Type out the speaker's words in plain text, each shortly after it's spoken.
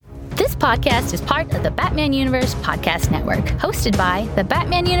podcast is part of the Batman Universe Podcast Network, hosted by the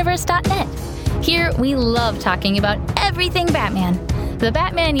BatmanUniverse.net. Here, we love talking about everything Batman. The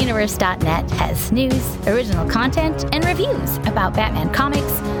BatmanUniverse.net has news, original content, and reviews about Batman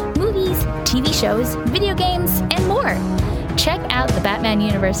comics, movies, TV shows, video games, and more. Check out the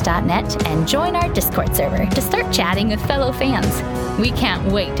BatmanUniverse.net and join our Discord server to start chatting with fellow fans. We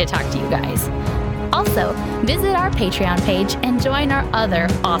can't wait to talk to you guys. Also, visit our Patreon page and join our other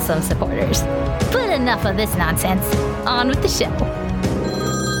awesome supporters. But enough of this nonsense. On with the show.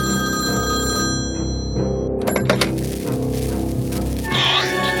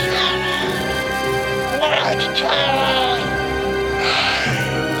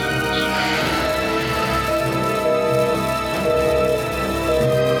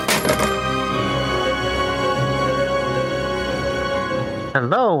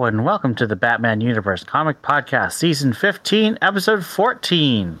 Hello and welcome to the Batman Universe Comic Podcast, Season 15, Episode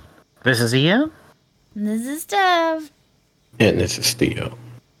 14. This is Ian. This is Dev. And this is Theo.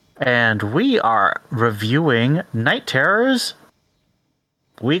 And we are reviewing Night Terrors,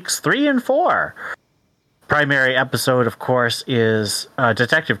 Weeks 3 and 4. Primary episode, of course, is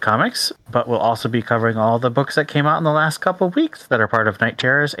Detective Comics, but we'll also be covering all the books that came out in the last couple of weeks that are part of Night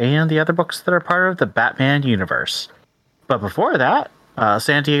Terrors and the other books that are part of the Batman Universe. But before that,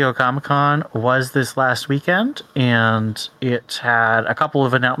 San Diego Comic-Con was this last weekend, and it had a couple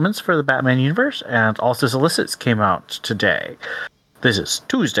of announcements for the Batman Universe, and also solicits came out today. This is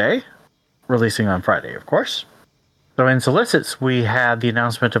Tuesday, releasing on Friday, of course. So in solicits, we had the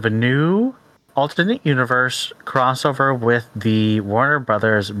announcement of a new alternate universe crossover with the Warner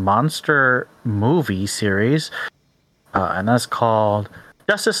Brothers monster movie series, and that's called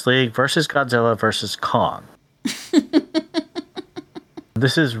Justice League versus Godzilla versus Kong.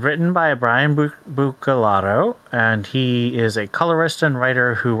 This is written by Brian Buccellato, and he is a colorist and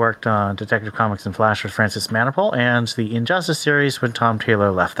writer who worked on Detective Comics and Flash with Francis Manapul and the Injustice series when Tom Taylor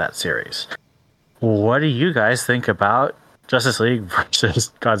left that series. What do you guys think about Justice League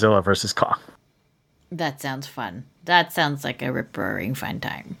versus Godzilla versus Kong? That sounds fun. That sounds like a rip-roaring fun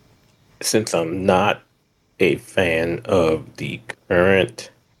time. Since I'm not a fan of the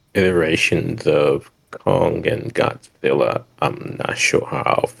current iterations of Kong and Godzilla, I'm not sure how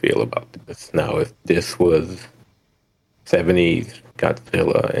I'll feel about this. Now, if this was 70s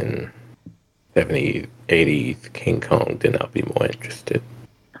Godzilla and 70s, 80s King Kong, then I'll be more interested.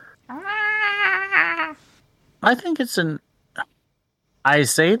 I think I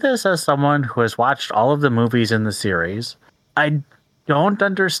say this as someone who has watched all of the movies in the series. I don't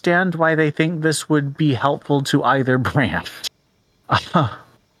understand why they think this would be helpful to either brand.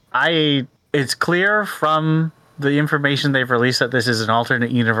 It's clear from the information they've released that this is an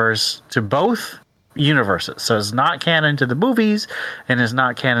alternate universe to both universes. So it's not canon to the movies and it's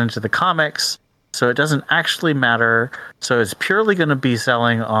not canon to the comics. So it doesn't actually matter. So it's purely going to be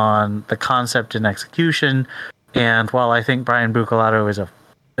selling on the concept and execution. And while I think Brian Buccellato is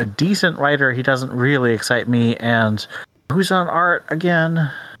a decent writer, he doesn't really excite me. And who's on art again?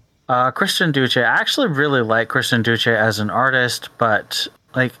 Christian Duce. I actually really like Christian Duce as an artist, but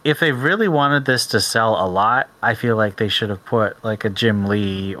like, if they really wanted this to sell a lot, I feel like they should have put like a Jim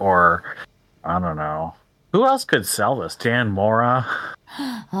Lee or, I don't know. Who else could sell this? Dan Mora?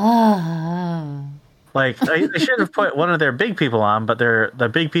 Like, they should have put one of their big people on, but the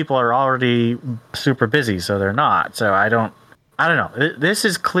big people are already super busy, so they're not. So I don't know. This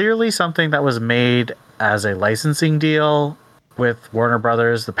is clearly something that was made as a licensing deal with Warner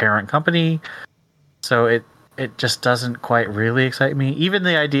Brothers, the parent company. So it just doesn't quite really excite me. Even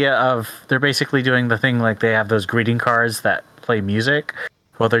the idea of they're basically doing the thing like they have those greeting cards that play music.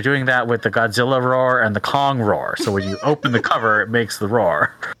 Well, they're doing that with the Godzilla roar and the Kong roar. So when you open the cover, it makes the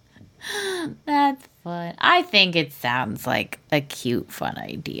roar. That's fun. I think it sounds like a cute, fun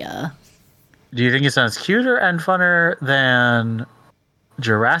idea. Do you think it sounds cuter and funner than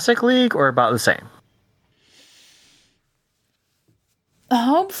Jurassic League or about the same?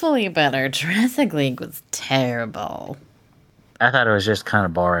 Hopefully better. Jurassic League was terrible. I thought it was just kind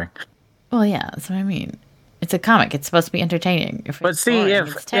of boring. Well, yeah, that's what I mean. It's a comic. It's supposed to be entertaining. But see,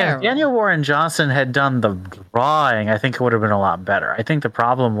 if Daniel Warren Johnson had done the drawing, I think it would have been a lot better. I think the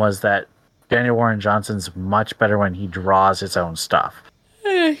problem was that Daniel Warren Johnson's much better when he draws his own stuff.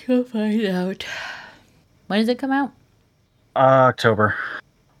 I shall find out. When does it come out? October.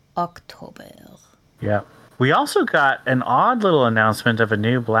 Yeah. We also got an odd little announcement of a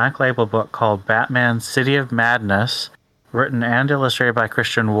new Black Label book called Batman City of Madness, written and illustrated by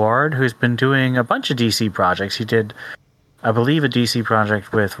Christian Ward, who's been doing a bunch of DC projects. He did I believe, a DC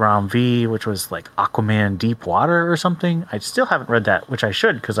project with Ram V, which was like Aquaman Deep Water or something. I still haven't read that, which I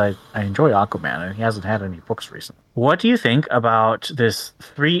should because I enjoy Aquaman and he hasn't had any books recently. What do you think about this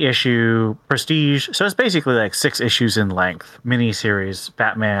 3-issue Prestige? So it's basically like 6 issues in length miniseries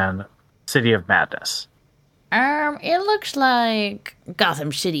Batman City of Madness. It looks like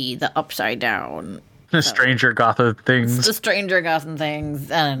Gotham City, the Upside Down. The Stranger Gotham things. The Stranger Gotham things.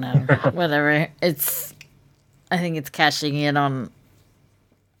 I don't know. Whatever. I think it's cashing in on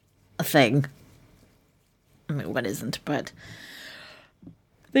a thing. I mean, what isn't, but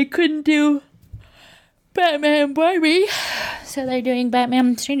they couldn't do Batman and Barbie, so they're doing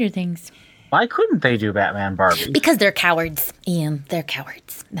Batman Stranger Things. Why couldn't they do Batman Barbie? Because they're cowards, Ian. They're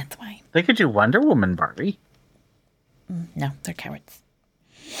cowards. That's why. They could do Wonder Woman Barbie. No, they're cowards.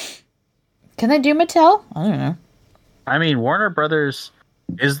 Can they do Mattel? I don't know. I mean, Warner Brothers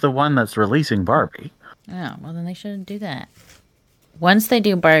is the one that's releasing Barbie. Oh, well, then they shouldn't do that. Once they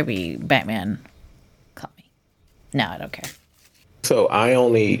do Barbie, Batman, call me. No, I don't care. So I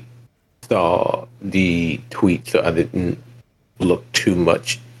only saw the tweet, so I didn't look too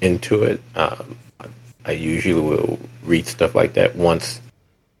much into it. I usually will read stuff like that once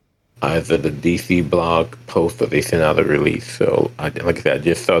either the DC blog post or they send out a release. So, like I said, I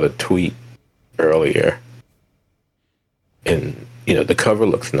just saw the tweet earlier. And, the cover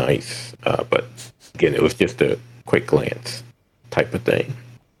looks nice. But, again, it was just a quick glance type of thing.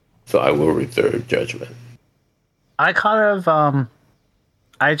 So I will reserve judgment. I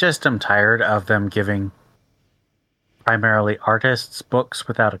just am tired of them giving primarily artists books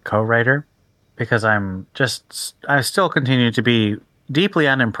without a co-writer because I still continue to be deeply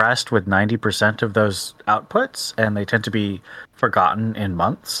unimpressed with 90% of those outputs, and they tend to be forgotten in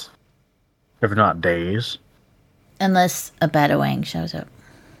months, if not days. Unless a Batawang shows up.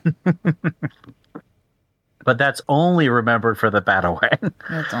 But that's only remembered for the Batawang.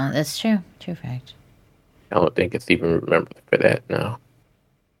 That's true. True fact. I don't think it's even remembered for that now.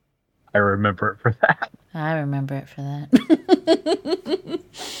 I remember it for that. I remember it for that.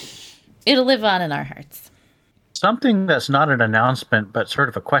 It'll live on in our hearts. Something that's not an announcement, but sort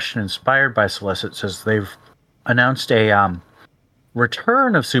of a question inspired by Solicit says they've announced a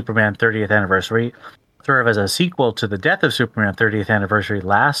return of Superman 30th Anniversary, sort of as a sequel to the death of Superman 30th Anniversary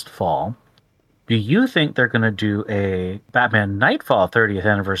last fall. Do you think they're going to do a Batman Nightfall 30th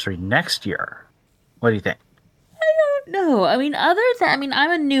Anniversary next year? What do you think? No, I mean,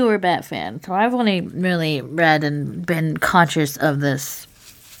 I'm a newer Bat fan, so I've only really read and been conscious of this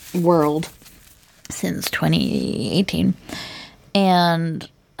world since 2018. And,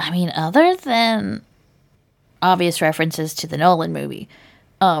 I mean, other than obvious references to the Nolan movie,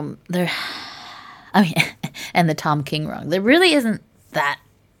 and the Tom King run, there really isn't that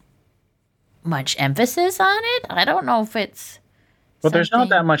much emphasis on it. I don't know if it's But there's not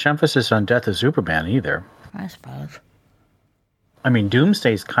that much emphasis on Death of Superman either. I suppose. I mean,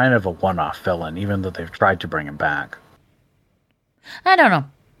 Doomsday's kind of a one-off villain, even though they've tried to bring him back. I don't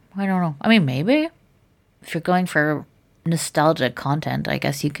know. I mean, maybe. If you're going for nostalgic content, I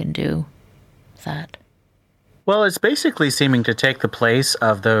guess you can do that. Well, it's basically seeming to take the place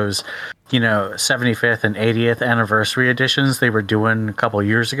of those, 75th and 80th anniversary editions they were doing a couple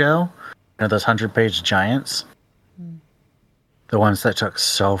years ago. Those 100-page giants. The ones that took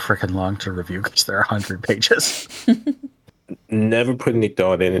so freaking long to review because they're 100 pages. Never put any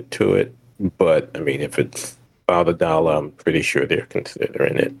thought into it, but, I mean, if it's about $1, I'm pretty sure they're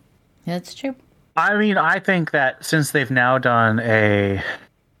considering it. That's true. I mean, I think that since they've now done a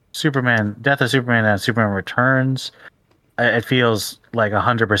Death of Superman and Superman Returns, it feels like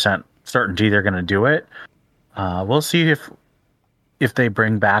 100% certainty they're going to do it. We'll see if they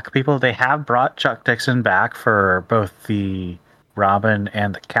bring back people. They have brought Chuck Dixon back for both the Robin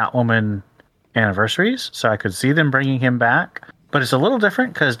and the Catwoman anniversaries, so I could see them bringing him back. But it's a little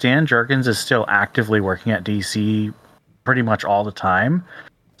different because Dan Jurgens is still actively working at DC pretty much all the time.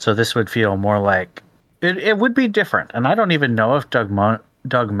 So this would feel more like it would be different. And I don't even know if Doug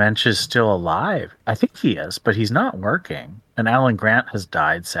Mensch is still alive. I think he is, but he's not working. And Alan Grant has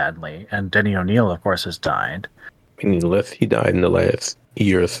died, sadly. And Denny O'Neil, of course, has died. I mean, unless he died in the last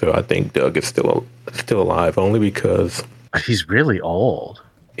year or so, I think Doug is still alive, only because... He's really old.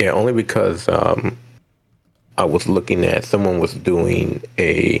 Yeah, only because I was looking at someone was doing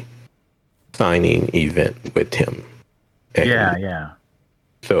a signing event with him. And yeah.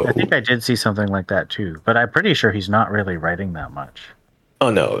 So I think I did see something like that too, but I'm pretty sure he's not really writing that much. Oh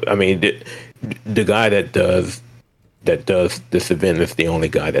no, I mean the guy that does this event is the only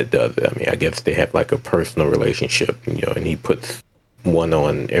guy that does it. I mean, I guess they have like a personal relationship, and he puts one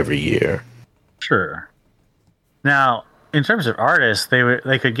on every year. Sure. Now, in terms of artists,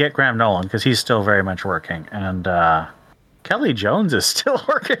 they could get Graham Nolan because he's still very much working, and Kelly Jones is still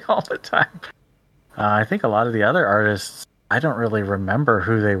working all the time. I think a lot of the other artists, I don't really remember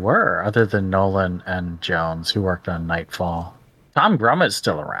who they were, other than Nolan and Jones, who worked on Nightfall. Tom Grummett's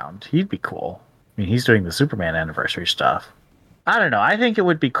still around. He'd be cool. I mean, he's doing the Superman anniversary stuff. I don't know. I think it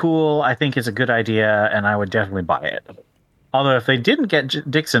would be cool. I think it's a good idea, and I would definitely buy it. Although if they didn't get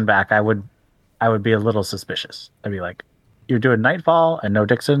Dixon back, I would be a little suspicious. I'd be like, you're doing Nightfall and no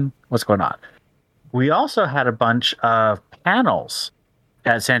Dixon? What's going on? We also had a bunch of panels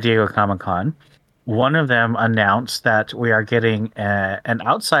at San Diego Comic-Con. One of them announced that we are getting an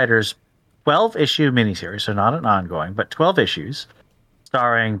Outsiders 12-issue miniseries, so not an ongoing, but 12 issues,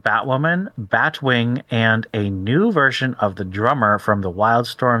 starring Batwoman, Batwing, and a new version of the drummer from the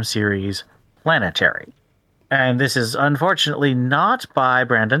Wildstorm series, Planetary. And this is unfortunately not by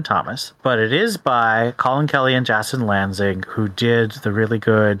Brandon Thomas, but it is by Colin Kelly and Jason Lansing, who did the really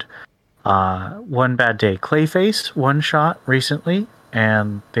good One Bad Day Clayface one-shot recently.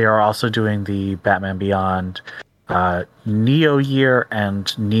 And they are also doing the Batman Beyond Neo Year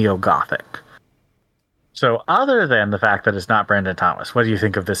and Neo Gothic. So other than the fact that it's not Brandon Thomas, what do you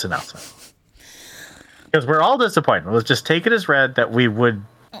think of this announcement? Because we're all disappointed. Let's just take it as read that we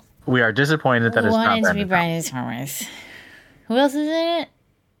are disappointed that it's not Brandon Thomas. Who else is in it?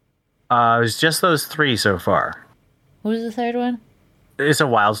 It was just those three so far. Who's the third one? It's a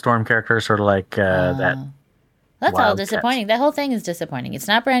Wildstorm character, sort of like that. That's all disappointing. That whole thing is disappointing. It's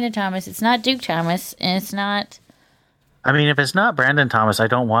not Brandon Thomas. It's not Duke Thomas. And it's not... I mean, if it's not Brandon Thomas, I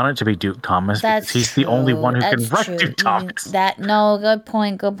don't want it to be Duke Thomas. That's because he's true. the only one who That's can write true. Duke Thomas.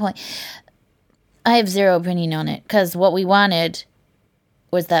 Good point. I have zero opinion on it. Because what we wanted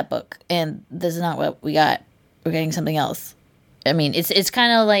was that book. And this is not what we got. We're getting something else. I mean, it's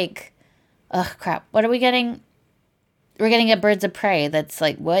kind of like... Ugh, crap. What are we getting? We're getting a Birds of Prey. That's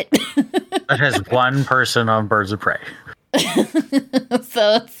like, what? That has one person on Birds of Prey.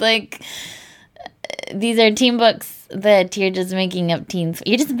 So it's like, these are team books that you're just making up teams.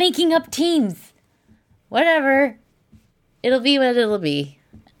 You're just making up teams. Whatever. It'll be what it'll be.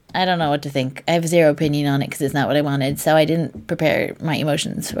 I don't know what to think. I have zero opinion on it because it's not what I wanted. So I didn't prepare my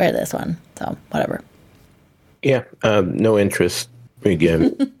emotions for this one. So whatever. Yeah, no interest.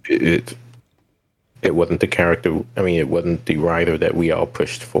 Again, it wasn't the character. I mean, it wasn't the writer that we all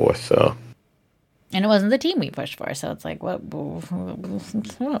pushed for. So, and it wasn't the team we pushed for. So it's like, what?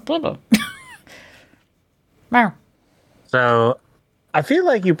 So, I feel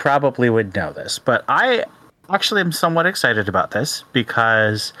like you probably would know this, but I actually am somewhat excited about this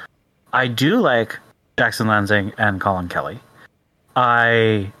because I do like Jackson Lansing and Colin Kelly.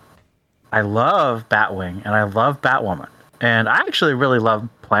 I love Batwing and I love Batwoman, and I actually really love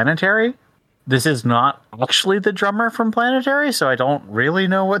Planetary. This is not actually the drummer from Planetary, so I don't really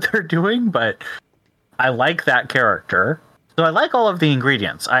know what they're doing, but I like that character. So I like all of the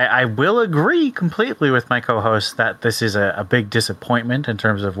ingredients. I will agree completely with my co-host that this is a big disappointment in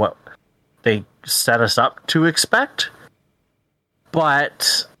terms of what they set us up to expect.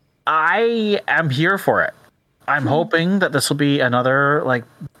 But I am here for it. I'm hoping that this will be another like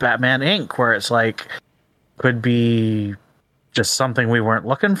Batman Inc., where it's like could be just something we weren't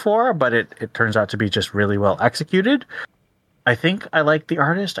looking for, but it turns out to be just really well executed. I think I like the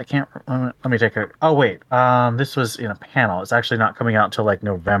artist. I can't... let me take a... Oh, wait. This was in a panel. It's actually not coming out until like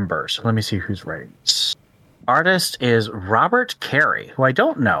November, so let me see who's writing. Artist is Robert Carey, who I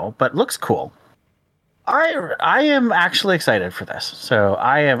don't know, but looks cool. I am actually excited for this. So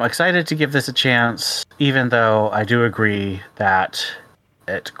I am excited to give this a chance, even though I do agree that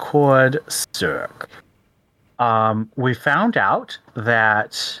it could suck. We found out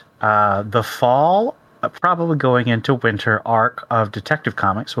that the fall, probably going into winter arc of Detective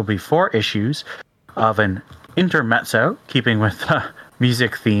Comics will be 4 issues of an intermezzo, keeping with the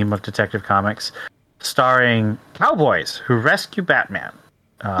music theme of Detective Comics, starring cowboys who rescue Batman.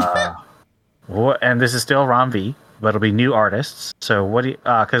 And this is still Ron V, but it'll be new artists. So what do you...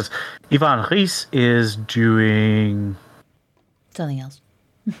 because Yvonne Reis is doing... Something else.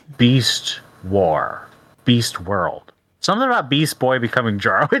 Beast World. Something about Beast Boy becoming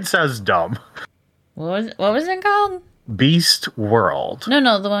Jarro. It sounds dumb. What was it called? Beast World.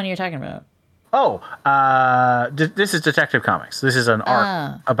 No, the one you're talking about. Oh, this is Detective Comics. This is an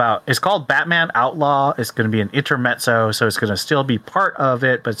arc about... It's called Batman Outlaw. It's going to be an intermezzo, so it's going to still be part of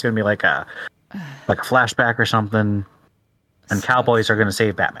it, but it's going to be like a flashback or something. And cowboys are going to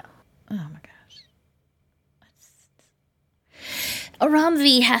save Batman. Oh my gosh. Ram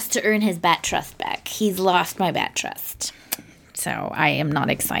V has to earn his Bat Trust back. He's lost my Bat Trust. So I am not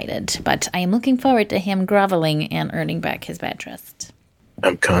excited, but I am looking forward to him groveling and earning back his bad trust.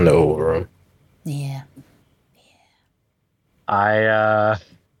 I'm kind of over him. Yeah.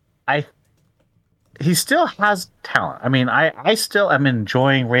 He still has talent. I mean, I still am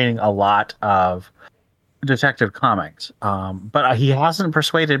enjoying reading a lot of Detective Comics, but he hasn't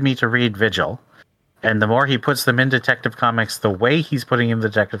persuaded me to read Vigil. And the more he puts them in Detective Comics, the way he's putting in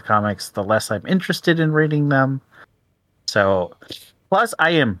Detective Comics, the less I'm interested in reading them. So, plus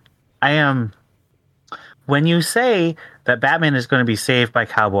I am, when you say that Batman is going to be saved by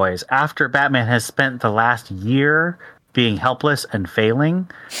cowboys after Batman has spent the last year being helpless and failing,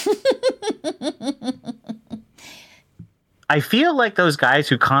 I feel like those guys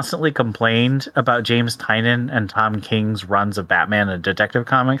who constantly complained about James Tynion and Tom King's runs of Batman and Detective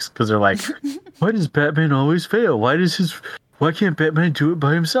Comics, because they're like, why does Batman always fail? Why can't Batman do it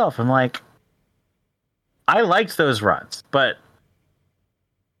by himself? I'm like, I liked those runs, but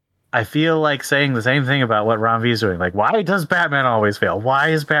I feel like saying the same thing about what Ron V is doing. Like, why does Batman always fail? Why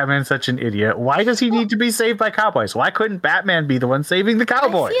is Batman such an idiot? Why does he need to be saved by cowboys? Why couldn't Batman be the one saving the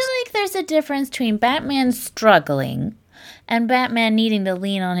cowboys? I feel like there's a difference between Batman struggling and Batman needing to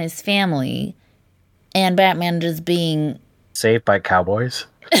lean on his family and Batman just being saved by cowboys.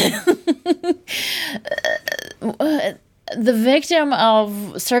 The victim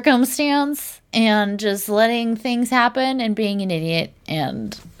of circumstance and just letting things happen and being an idiot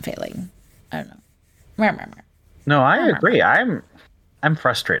and failing. I don't know. No, I agree. I'm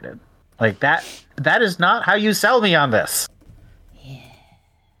frustrated. Like that is not how you sell me on this. Yeah.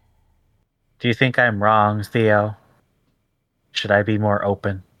 Do you think I'm wrong, Theo? Should I be more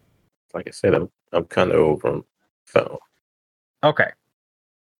open? Like I said, I'm kind of over him. So okay.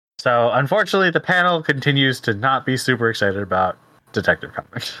 So unfortunately, the panel continues to not be super excited about Detective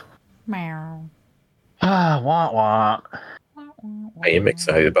Comics. Meow. Wah wah. I am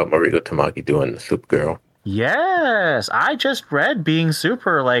excited about Mariko Tamaki doing the Supergirl. Yes, I just read Being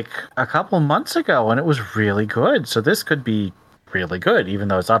Super like a couple months ago, and it was really good. So this could be really good, even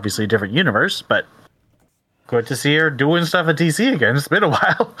though it's obviously a different universe. But good to see her doing stuff at DC again. It's been a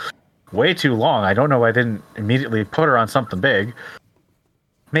while. Way too long. I don't know why I didn't immediately put her on something big.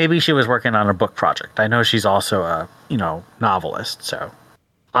 Maybe she was working on a book project. I know she's also a, novelist, so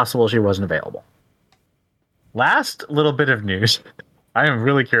possible she wasn't available. Last little bit of news. I am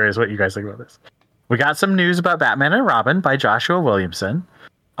really curious what you guys think about this. We got some news about Batman and Robin by Joshua Williamson.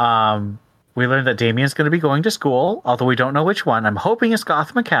 We learned that Damian's going to be going to school, although we don't know which one. I'm hoping it's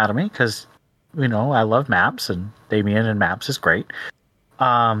Gotham Academy because, I love maps, and Damian and maps is great.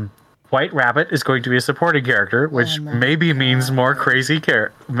 White Rabbit is going to be a supporting character, which maybe means more crazy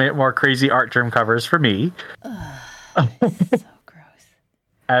art term covers for me. So gross.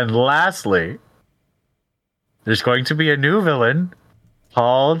 And lastly, there's going to be a new villain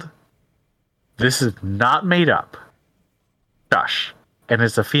called, this is not made up, Shush. And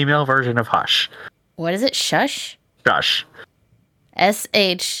it's a female version of Hush. What is it? Shush? Shush.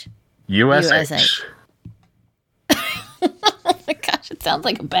 S-H. U-S-H. Oh my gosh, it sounds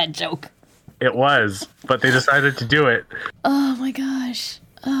like a bad joke. It was, but they decided to do it. Oh my gosh.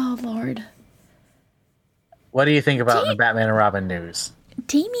 Oh, Lord. What do you think about the Batman and Robin news?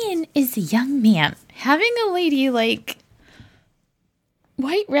 Damian is a young man. Having a lady like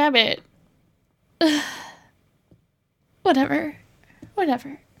White Rabbit. Whatever.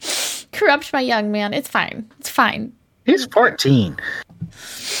 Corrupt my young man. It's fine. He's 14.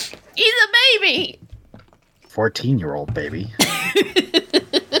 He's a baby. 14-year-old baby.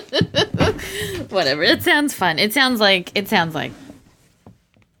 Whatever. It sounds fun. It sounds like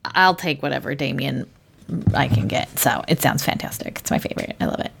I'll take whatever Damian I can get. So it sounds fantastic. It's my favorite. I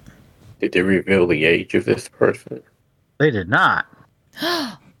love it. Did they reveal the age of this person? They did not.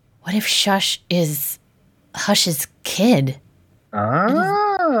 What if Shush is Hush's kid?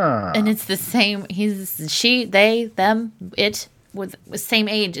 And it's the same. She, they, them, it with the same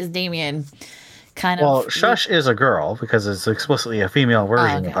age as Damian. Well, Shush is a girl because it's explicitly a female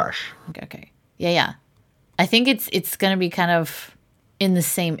version of Hush. Okay. Yeah. I think it's gonna be kind of in the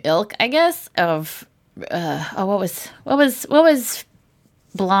same ilk, I guess. Of what was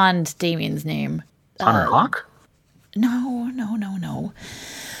blonde Damian's name? Connor Hawk? No.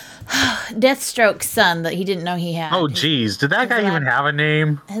 Deathstroke's son that he didn't know he had. Oh, geez. Did that guy even have a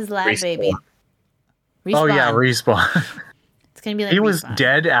name? His lab baby. Respawn. Oh, yeah, Respawn. It's going to be like he Respawn. was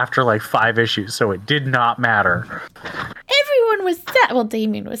dead after like 5 issues, so it did not matter. Everyone was sad. Well,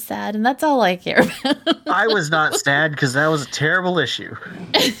 Damian was sad, and that's all I care about. I was not sad because that was a terrible issue.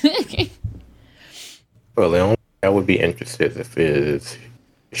 Well, the only thing I would be interested if is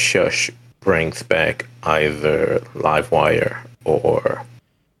Shush brings back either Livewire or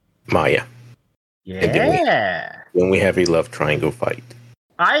Maya. Yeah. Then we have a love triangle fight.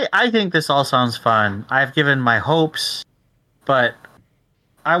 I think this all sounds fun. I've given my hopes, but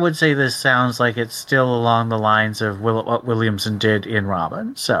I would say this sounds like it's still along the lines of what Williamson did in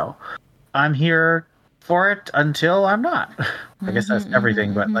Robin. So I'm here for it until I'm not. I guess that's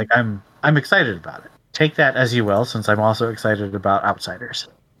everything, but like I'm excited about it. Take that as you will, since I'm also excited about Outsiders.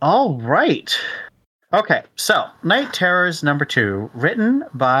 All right. Okay, so Night Terrors #2, written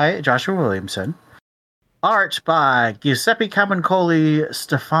by Joshua Williamson. Art by Giuseppe Camuncoli,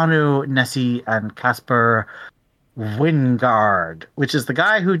 Stefano Nessi, and Casper Wingard, which is the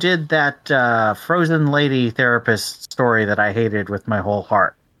guy who did that Frozen Lady therapist story that I hated with my whole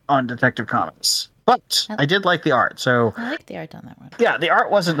heart on Detective Comics. But I did like the art, so... I like the art on that one. Yeah, the art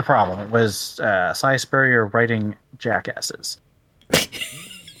wasn't the problem. It was Cy Spurrier writing jackasses.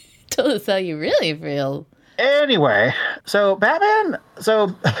 Tell us how you really feel. Anyway, so Batman...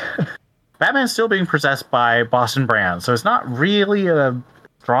 Batman's still being possessed by Boston Brand, so it's not really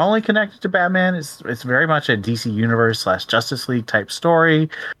strongly connected to Batman. It's very much a DC Universe / Justice League type story.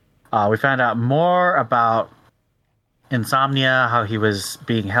 We found out more about Insomnia, how he was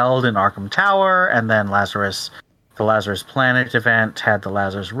being held in Arkham Tower, and then the Lazarus Planet event had the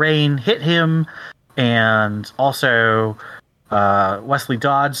Lazarus Rain hit him, and also Wesley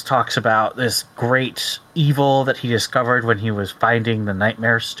Dodds talks about this great evil that he discovered when he was finding the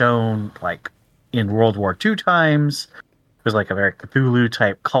Nightmare Stone, like in World War II times. It was like a very Cthulhu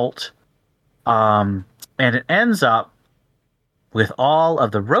type cult. And it ends up with all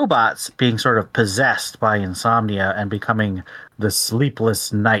of the robots being sort of possessed by insomnia and becoming the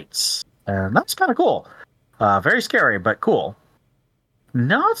Sleepless Knights. And that's kind of cool. Very scary, but cool.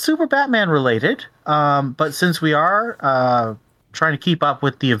 Not super Batman related, but since we are trying to keep up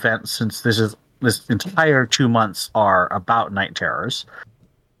with the events, since this entire 2 months are about Night Terrors,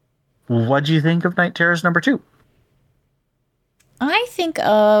 what do you think of Night Terrors #2? I think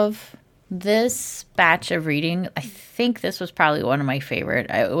of this batch of reading, I think this was probably one of my favorite.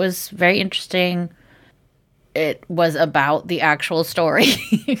 It was very interesting. It was about the actual story.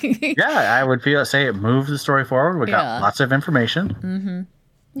 Yeah, I would say it moved the story forward. We got lots of information. Mm-hmm.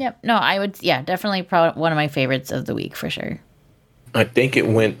 Yep. No, I would, definitely probably one of my favorites of the week for sure. I think it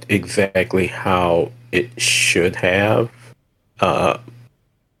went exactly how it should have.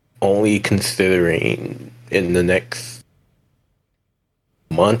 Only considering in the next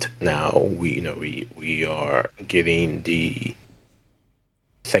month now, we are getting the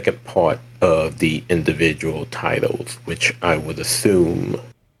second part of the individual titles, which I would assume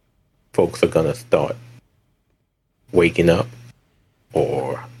folks are gonna start waking up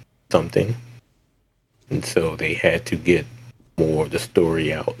or something, and so they had to get more of the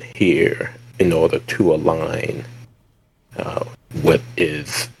story out here in order to align what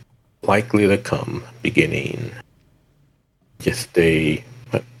is likely to come beginning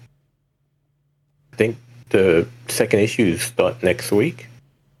I think the second issues start next week.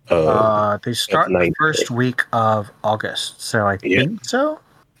 They start the first week of August, so I think so.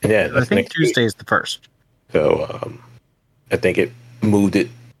 Yeah, I think Tuesday is the first. So I think it moved it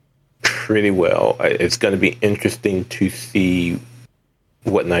pretty well. It's going to be interesting to see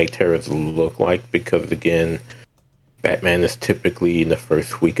what Night Terrors look like, because again, Batman is typically in the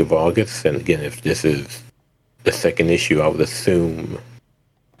first week of August, and again, if this is the second issue, I would assume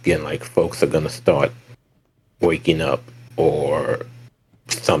again, like, folks are going to start waking up or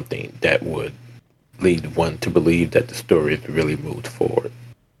something that would lead one to believe that the story has really moved forward.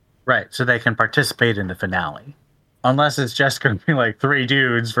 Right, so they can participate in the finale. Unless it's just going to be like 3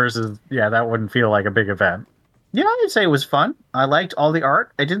 dudes versus, that wouldn't feel like a big event. Yeah, I'd say it was fun. I liked all the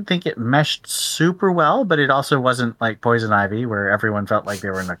art. I didn't think it meshed super well, but it also wasn't like Poison Ivy, where everyone felt like they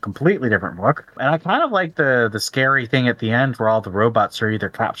were in a completely different book. And I kind of like the scary thing at the end where all the robots are either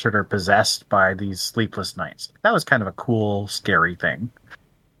captured or possessed by these Sleepless Knights. That was kind of a cool, scary thing.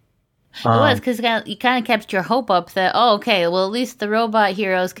 It was, because you kind of kept your hope up that, at least the robot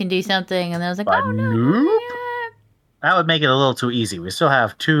heroes can do something. And I was like, but nope. That would make it a little too easy. We still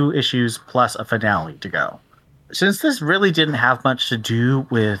have 2 issues plus a finale to go. Since this really didn't have much to do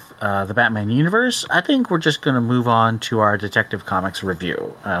with the Batman universe, I think we're just going to move on to our Detective Comics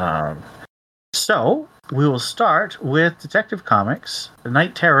review. So we will start with Detective Comics,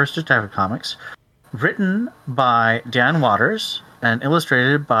 Night Terrors Detective Comics, written by Dan Waters and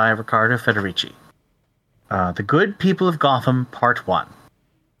illustrated by Riccardo Federici. The Good People of Gotham, Part 1.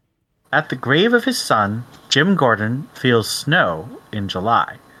 At the grave of his son, Jim Gordon feels snow in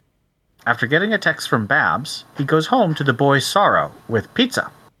July. After getting a text from Babs, he goes home to the boy's Sorrow with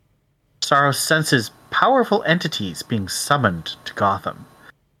pizza. Sorrow senses powerful entities being summoned to Gotham.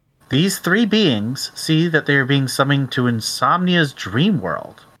 These three beings see that they are being summoned to Insomnia's dream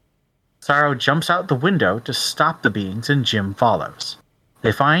world. Sorrow jumps out the window to stop the beings, and Jim follows.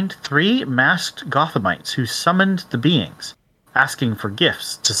 They find three masked Gothamites who summoned the beings, asking for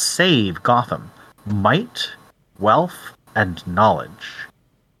gifts to save Gotham: might, wealth, and knowledge.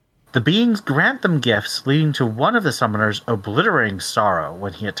 The beings grant them gifts, leading to one of the summoners obliterating Sorrow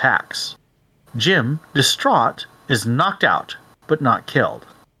when he attacks. Jim, distraught, is knocked out, but not killed.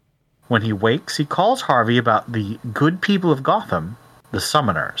 When he wakes, he calls Harvey about the good people of Gotham, the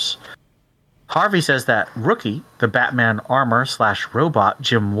Summoners. Harvey says that Rookie, the Batman armor/robot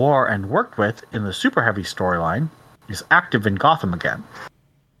Jim wore and worked with in the Super Heavy storyline, is active in Gotham again.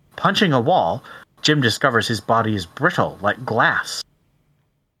 Punching a wall, Jim discovers his body is brittle like glass.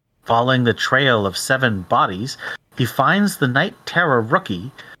 Following the trail of 7 bodies, he finds the Night Terror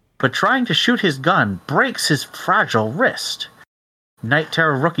Rookie, but trying to shoot his gun breaks his fragile wrist. Night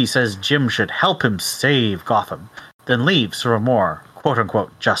Terror Rookie says Jim should help him save Gotham, then leaves for more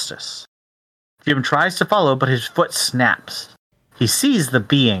quote-unquote justice. Jim tries to follow, but his foot snaps. He sees the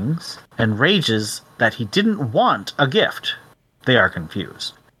beings and rages that he didn't want a gift. They are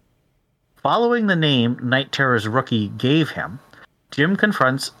confused. Following the name Night Terror's Rookie gave him, Jim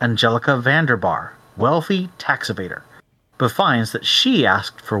confronts Angelica Vanderbar, wealthy tax evader, but finds that she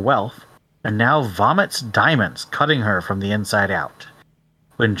asked for wealth and now vomits diamonds, cutting her from the inside out.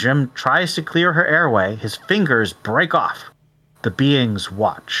 When Jim tries to clear her airway, his fingers break off. The beings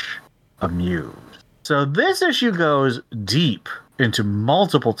watch, amused. So this issue goes deep into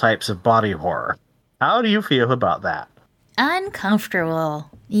multiple types of body horror. How do you feel about that? Uncomfortable,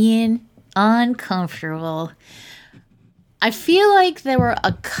 Ian. Uncomfortable. I feel like there were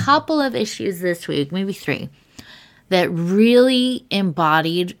a couple of issues this week, maybe 3, that really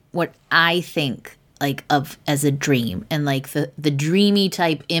embodied what I think like of as a dream, and like the dreamy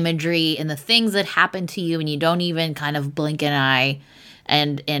type imagery and the things that happen to you and you don't even kind of blink an eye.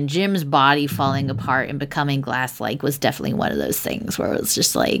 And Jim's body falling apart and becoming glass-like was definitely one of those things where it was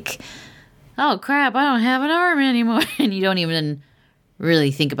just like, oh crap, I don't have an arm anymore. And you don't even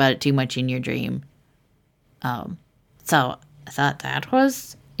really think about it too much in your dream. So I thought that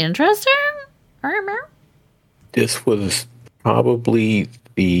was interesting. This was probably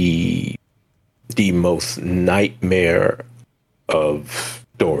the most nightmare of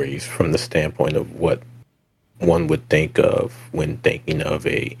stories from the standpoint of what one would think of when thinking of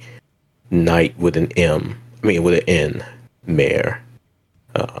a night with an with an N, mare.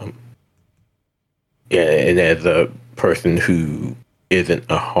 Yeah, and as a person who isn't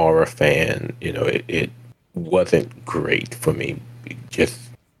a horror fan, it wasn't great for me just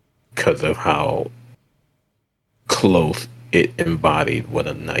because of how close it embodied what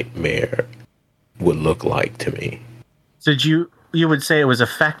a nightmare would look like to me. So you would say it was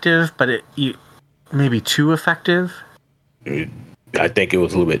effective, but maybe too effective? I think it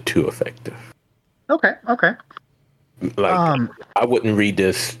was a little bit too effective. Okay. Like, I wouldn't read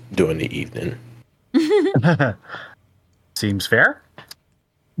this during the evening. Seems fair.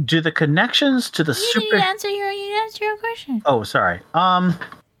 Do the connections to the You didn't answer your question. Oh, sorry.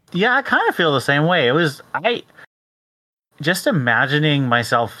 Yeah, I kind of feel the same way. Just imagining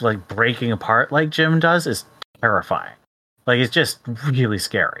myself like breaking apart like Jim does is terrifying. Like, it's just really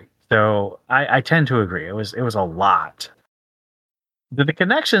scary. So I tend to agree. It was a lot. Do the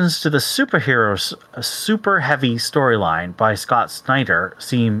connections to the superheroes Super Heavy storyline by Scott Snyder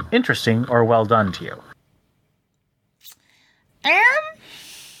seem interesting or well done to you?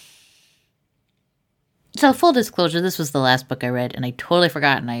 So full disclosure, this was the last book I read, and I totally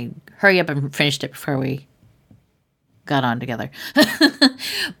forgot, and I hurry up and finished it before we got on together.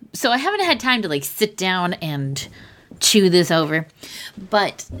 So I haven't had time to like sit down and chew this over,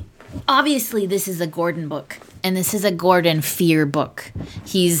 but obviously this is a Gordon book, and this is a Gordon fear book.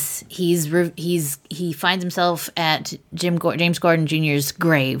 He finds himself at James Gordon Jr.'s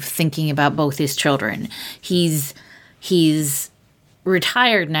grave, thinking about both his children. He's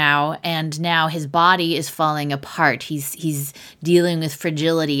retired now, and now his body is falling apart. He's dealing with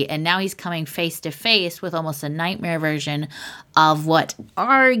fragility, and now he's coming face to face with almost a nightmare version of what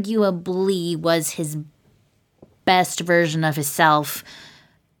arguably was his best version of himself,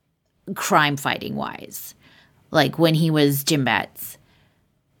 crime fighting wise, like when he was Jim Bats.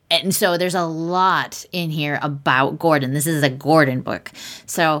 And so there's a lot in here about Gordon. This is a Gordon book.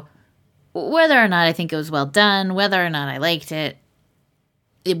 So whether or not I think it was well done, whether or not I liked it,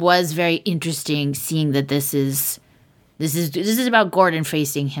 it was very interesting seeing that this is about Gordon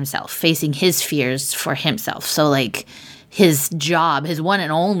facing himself, facing his fears for himself. So like his job, his one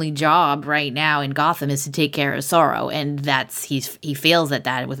and only job right now in Gotham is to take care of Sorrow, and he fails at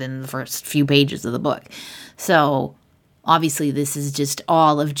that within the first few pages of the book. So obviously this is just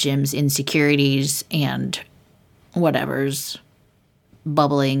all of Jim's insecurities and whatever's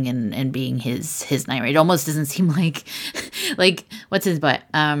bubbling and being his nightmare. It almost doesn't seem like what's his butt?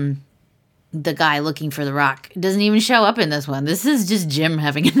 The guy looking for the rock doesn't even show up in this one. This is just Jim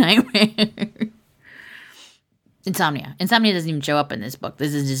having a nightmare. Insomnia doesn't even show up in this book.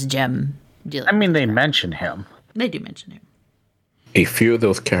 This is just Jim dealing. I mean, they mention him. They do mention him. A few of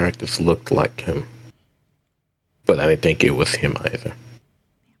those characters looked like him, but I didn't think it was him either.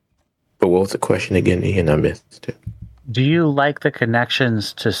 But what was the question again, Ian? I missed it. Do you like the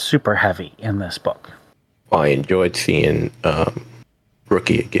connections to Super Heavy in this book? Well, I enjoyed seeing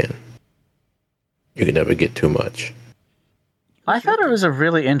Rookie again. You can never get too much. I thought it was a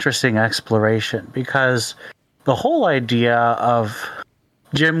really interesting exploration because the whole idea of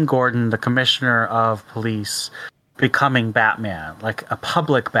Jim Gordon, the commissioner of police, becoming Batman, like a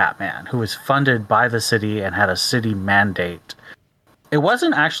public Batman who was funded by the city and had a city mandate. It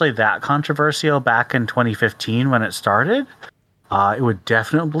wasn't actually that controversial back in 2015 when it started. It would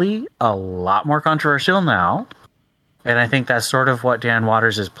definitely be a lot more controversial now. And I think that's sort of what Dan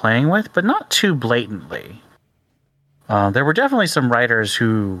Watters is playing with, but not too blatantly. There were definitely some writers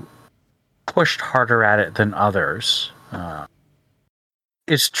who pushed harder at it than others.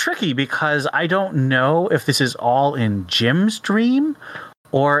 It's tricky because I don't know if this is all in Jim's dream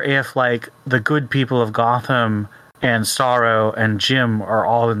or if like the good people of Gotham and Sorrow and Jim are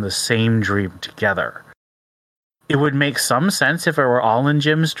all in the same dream together. It would make some sense if it were all in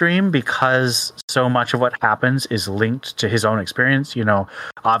Jim's dream because so much of what happens is linked to his own experience. You know,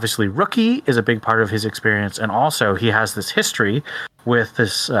 obviously Rookie is a big part of his experience, and also he has this history with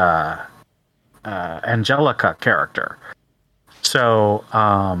this Angelica character. So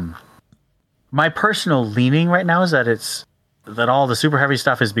my personal leaning right now is that all the Super Heavy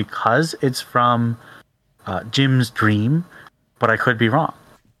stuff is because it's from Jim's dream, but I could be wrong.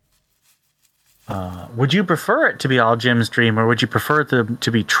 Would you prefer it to be all Jim's dream, or would you prefer them to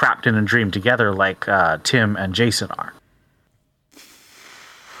be trapped in a dream together like Tim and Jason are?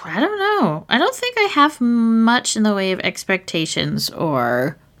 I don't know. I don't think I have much in the way of expectations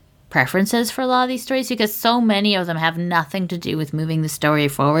or preferences for a lot of these stories because so many of them have nothing to do with moving the story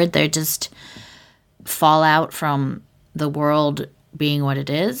forward. They're just fallout from the world being what it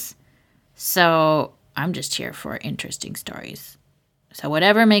is. So I'm just here for interesting stories. So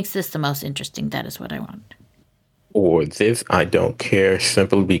whatever makes this the most interesting, that is what I want. Or this, I don't care,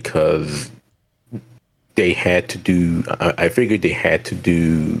 simply because they had to do, I figured they had to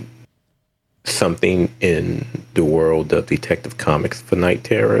do something in the world of Detective Comics for Night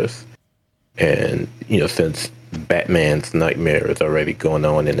Terrors. And, you know, since Batman's nightmare is already going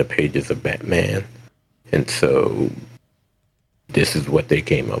on in the pages of Batman. And so this is what they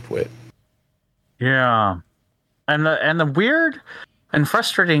came up with. Yeah. And the weird and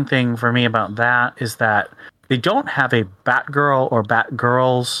frustrating thing for me about that is that they don't have a Batgirl or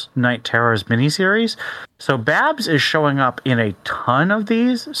Batgirls Night Terrors miniseries. So Babs is showing up in a ton of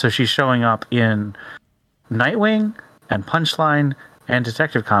these. So she's showing up in Nightwing and Punchline and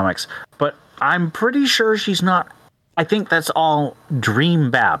Detective Comics. But I'm pretty sure she's not. I think that's all Dream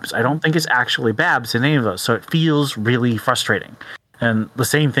Babs. I don't think it's actually Babs in any of those. So it feels really frustrating. And the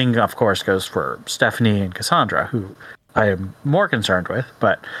same thing, of course, goes for Stephanie and Cassandra, who I am more concerned with.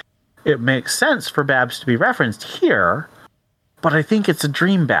 But it makes sense for Babs to be referenced here. But I think it's a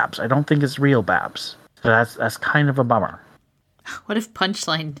Dream Babs. I don't think it's real Babs. So that's kind of a bummer. What if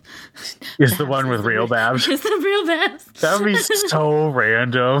Punchline is the one with real Babs? Is the real Babs? That would be so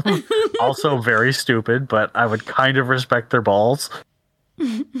random. Also very stupid, but I would kind of respect their balls.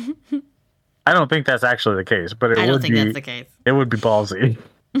 I don't think that's actually the case, but I don't think that's the case. It would be ballsy.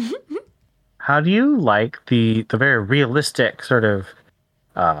 How do you like the very realistic sort of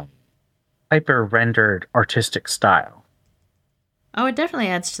hyper rendered artistic style? Oh, it definitely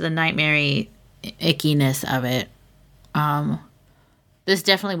adds to the nightmare-y ickiness of it. This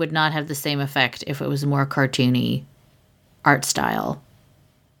definitely would not have the same effect if it was a more cartoony art style.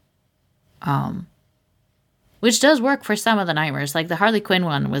 Which does work for some of the nightmares. Like the Harley Quinn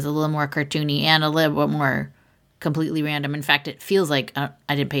one was a little more cartoony and a little bit more completely random. In fact, it feels like, I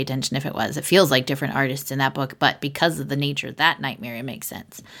didn't pay attention if it was, it feels like different artists in that book, but because of the nature of that nightmare, it makes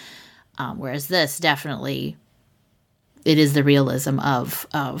sense. Whereas this definitely, it is the realism of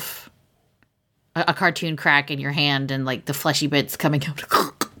a cartoon crack in your hand and like the fleshy bits coming out.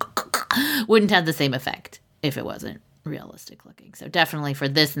 Wouldn't have the same effect if it wasn't realistic looking. So definitely for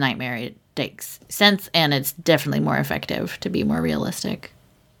this nightmare, it makes sense, and it's definitely more effective to be more realistic.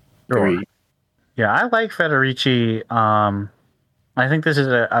 Agreed. Yeah, I like Federici. I think this is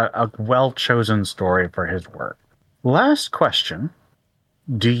a well-chosen story for his work. Last question.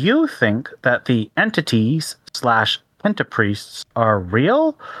 Do you think that the entities / pentapriests are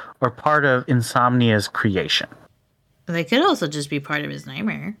real or part of Insomnia's creation? They could also just be part of his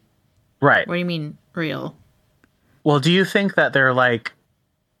nightmare. Right. What do you mean, real? Well, do you think that they're like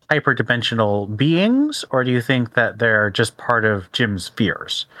hyperdimensional beings, or do you think that they're just part of Jim's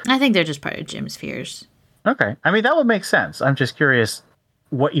fears? I think they're just part of Jim's fears. Okay. I mean, that would make sense. I'm just curious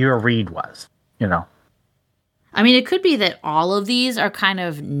what your read was, you know? I mean, it could be that all of these are kind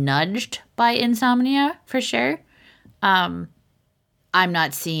of nudged by Insomnia, for sure. I'm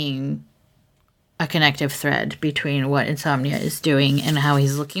not seeing a connective thread between what Insomnia is doing and how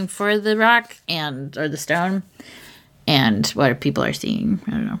he's looking for the rock or the stone and what people are seeing.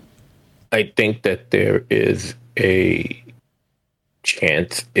 I don't know. I think that there is a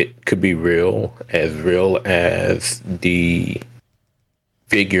chance it could be real as the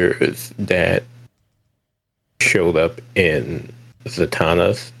figures that showed up in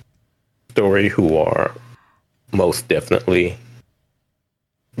Zatanna's story, who are most definitely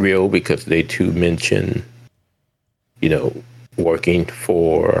real because they too mention, working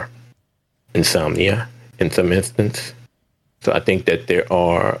for Insomnia in some instance. So I think that there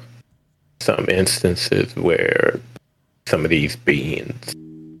are some instances where some of these beings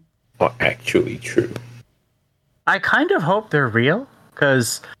are actually true. I kind of hope they're real,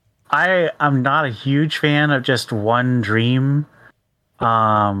 because I'm not a huge fan of just one dream.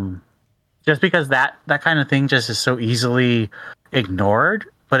 Just because that kind of thing just is so easily ignored.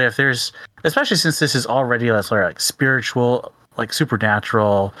 But if there's, especially since this is already like spiritual, like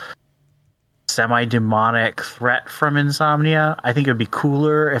supernatural, semi-demonic threat from Insomnia, I think it would be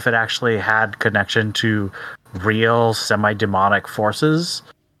cooler if it actually had connection to real semi-demonic forces.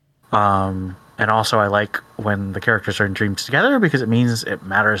 And also I like when the characters are in dreams together, because it means it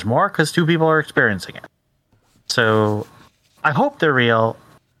matters more because two people are experiencing it. So I hope they're real.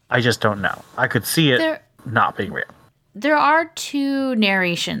 I just don't know. I could see it not being real. There are two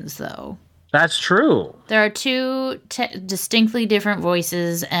narrations, though. That's true. There are two distinctly different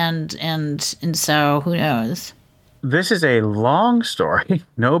voices, and so who knows? This is a long story,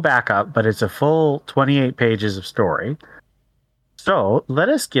 no backup, but it's a full 28 pages of story. So let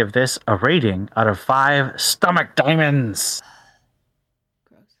us give this a rating out of 5 stomach diamonds.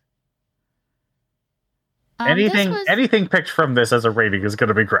 Gross. Anything picked from this as a rating is going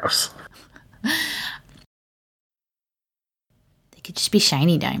to be gross. They could just be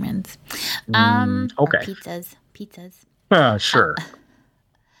shiny diamonds. Okay. Or pizzas. Sure.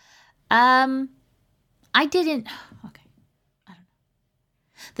 I didn't. Okay. I don't know.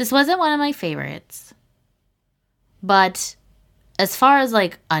 This wasn't one of my favorites, but as far as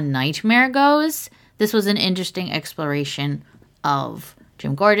like a nightmare goes, this was an interesting exploration of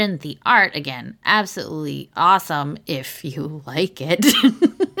Jim Gordon. The art, again, absolutely awesome if you like it.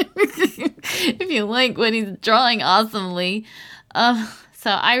 If you like what he's drawing awesomely. So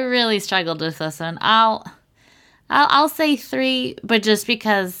I really struggled with this one. I'll say 3, but just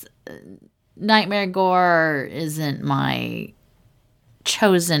because nightmare gore isn't my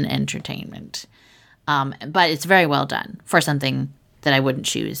chosen entertainment. But it's very well done for something that I wouldn't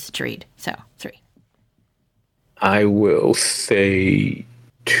choose to read. So 3. I will say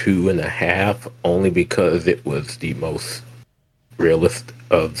 2.5, only because it was the most realist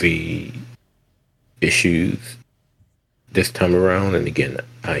of the issues this time around. And again,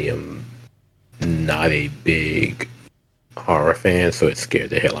 I am not a big horror fan, so it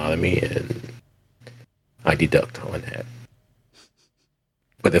scared the hell out of me, and I deduct on that.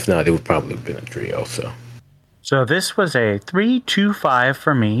 But if not, it would probably have been a 3 also. So this was a 3.25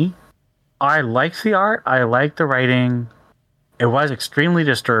 for me. I liked the art. I liked the writing. It was extremely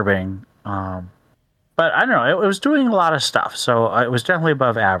disturbing. But I don't know. It was doing a lot of stuff. So it was definitely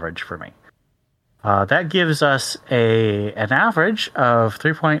above average for me. That gives us an average of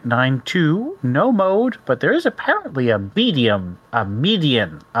 3.92. No mode, but there is apparently a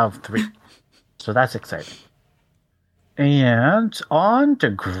median of 3. So that's exciting. And on to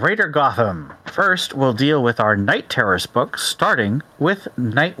Greater Gotham. First, we'll deal with our Night Terrors books, starting with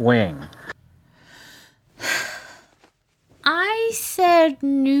Nightwing. I said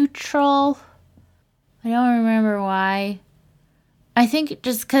neutral. I don't remember why. I think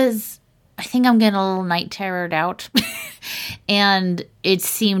just because I think I'm getting a little night terrored out. And it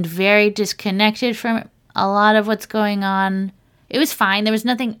seemed very disconnected from a lot of what's going on. It was fine. There was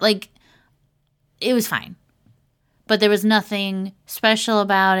nothing, it was fine. but there was nothing special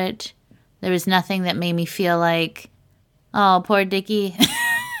about it. There was nothing that made me feel like, oh, poor Dickie.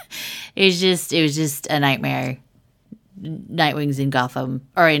 It was just a nightmare. Nightwing's in Gotham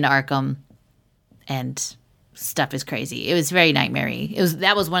or in Arkham, and stuff is crazy. It was very nightmare-y.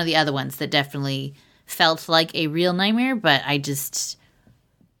 That was one of the other ones that definitely felt like a real nightmare, but I just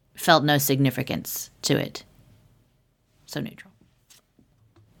felt no significance to it. So neutral.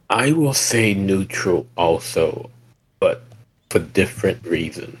 I will say neutral also, but for different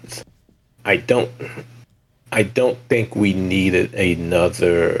reasons. I don't think we needed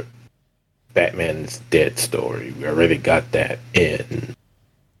another Batman's Dead story. We already got that in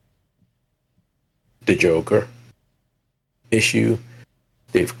the Joker issue.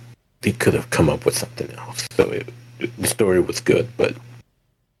 They could have come up with something else. So the story was good, but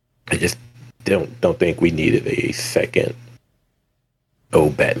I just don't think we needed a second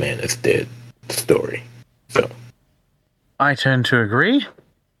 "Oh, Batman is Dead" story. So I tend to agree.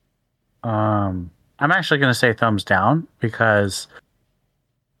 I'm actually going to say thumbs down because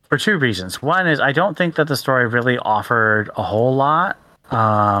for two reasons. One is I don't think that the story really offered a whole lot.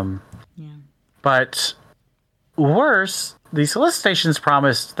 But worse, the solicitations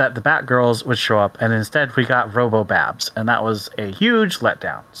promised that the Batgirls would show up, and instead we got Robo-Babs, and that was a huge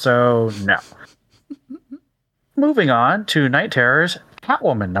letdown. So, no. Moving on to Night Terrors,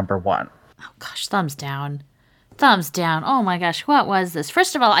 Catwoman #1. Oh, gosh, thumbs down. Thumbs down. Oh, my gosh, what was this?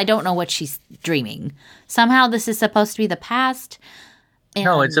 First of all, I don't know what she's dreaming. Somehow this is supposed to be the past.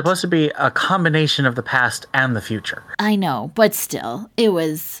 No, it's supposed to be a combination of the past and the future. I know, but still, it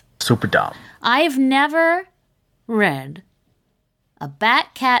was super dumb. I've never read a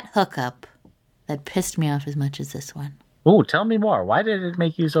Bat-Cat hookup that pissed me off as much as this one. Ooh, tell me more. Why did it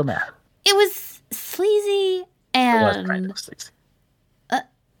make you so mad? It was sleazy and... It was kind of sleazy.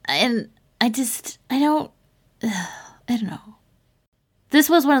 And I don't know. This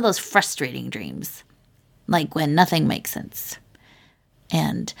was one of those frustrating dreams. Like when nothing makes sense.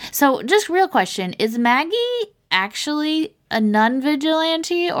 And so, just real question, is Maggie actually a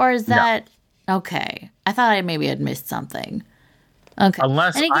nun-vigilante, or is that... No. Okay. I thought I maybe had missed something. Okay.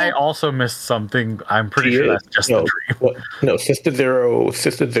 Unless again, I also missed something, I'm pretty sure that's just the dream. Well, no, Sister Zero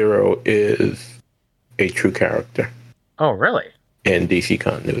is a true character. Oh, really? In DC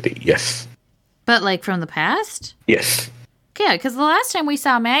continuity, yes. But, like, from the past? Yes. Yeah, because the last time we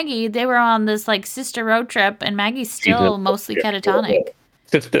saw Maggie, they were on this, like, sister road trip, and Maggie's still mostly catatonic.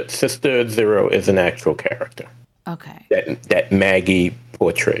 Sister Zero is an actual character. Okay. That Maggie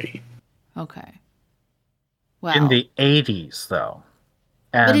portrayed. Okay. Wow. In the 80s, though.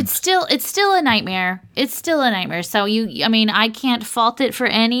 But it's still a nightmare. It's still a nightmare. So I can't fault it for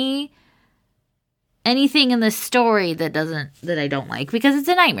anything in the story that I don't like, because it's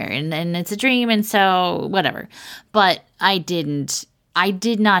a nightmare and it's a dream, and so whatever. But I did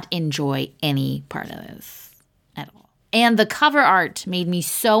not enjoy any part of this at all. And the cover art made me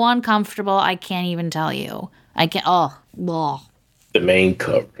so uncomfortable. I can't even tell you. The main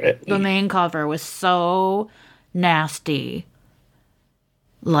cover. The main cover was so nasty.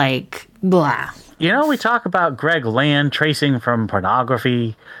 Like, blah. We talk about Greg Land tracing from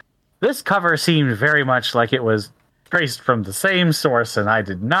pornography. This cover seemed very much like it was traced from the same source, and I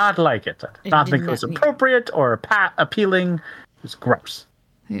did not like it. I did not think it was appropriate or appealing. It was gross.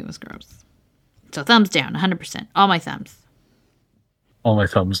 It was gross. So thumbs down, 100%. All my thumbs. All my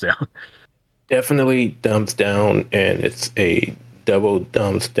thumbs down. Definitely thumbs down, and it's a double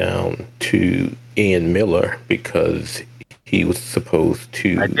thumbs down to Ian Miller because he was supposed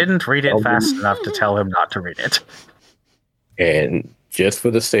to... I didn't read it fast enough to tell him not to read it. And just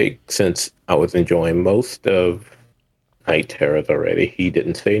for the sake, since I was enjoying most of Night Terrors already, he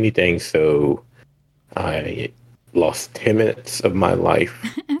didn't say anything, so I lost 10 minutes of my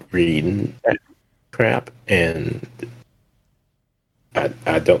life reading that crap, and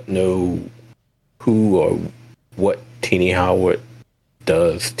I don't know who or what Tini Howard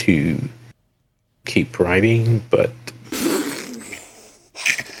does to keep writing, but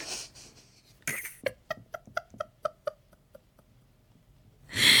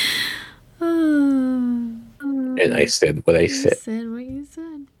and I said what I said. Said what you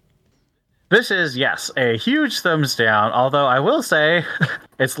said. This is, yes, a huge thumbs down, although I will say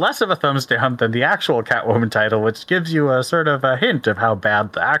it's less of a thumbs down than the actual Catwoman title, which gives you a sort of a hint of how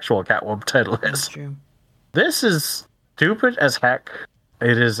bad the actual Catwoman title is. That's true. This is stupid as heck.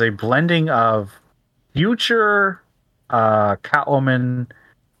 It is a blending of future Catwoman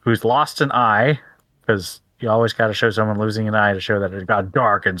who's lost an eye, because you always got to show someone losing an eye to show that it got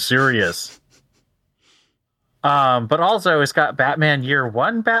dark and serious. But also it's got Batman Year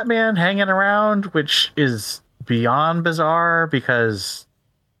One Batman hanging around, which is beyond bizarre because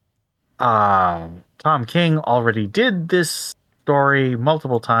Tom King already did this story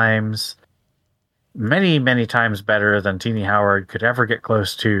multiple times, many times better than Teenie Howard could ever get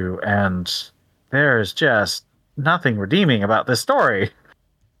close to, and there's just nothing redeeming about this story.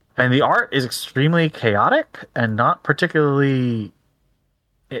 And the art is extremely chaotic and not particularly...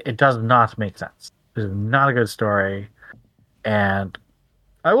 It does not make sense. It's not a good story. And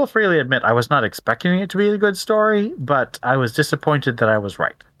I will freely admit I was not expecting it to be a good story, but I was disappointed that I was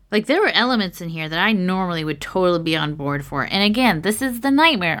right. Like, there were elements in here that I normally would totally be on board for. And again, this is the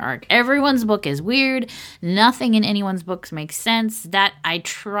Nightmare arc. Everyone's book is weird. Nothing in anyone's books makes sense. That I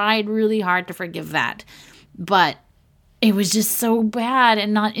tried really hard to forgive that. But it was just so bad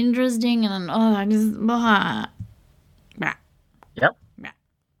and not interesting. And I just... Blah. Yep. Blah.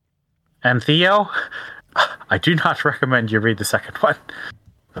 And Theo, I do not recommend you read the second one.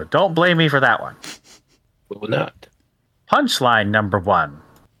 So don't blame me for that one. Will not. Punchline number 1.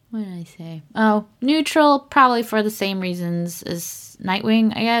 What did I say? Oh, neutral, probably for the same reasons as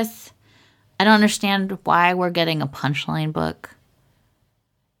Nightwing, I guess. I don't understand why we're getting a Punchline book.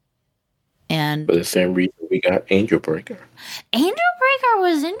 And For the same reason we got Angel Breaker. Angel Breaker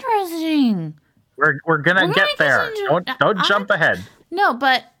was interesting. We're gonna get there. Don't jump ahead. No,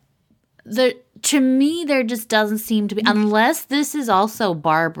 but to me, there just doesn't seem to be, unless this is also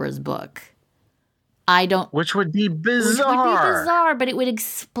Barbara's book. Which would be bizarre. Which would be bizarre, but it would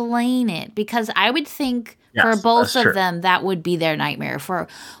explain it. Because I would think for Yes, both that's of true. them, that would be their nightmare. For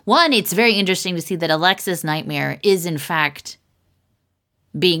one, it's very interesting to see that Alexa's nightmare is, in fact,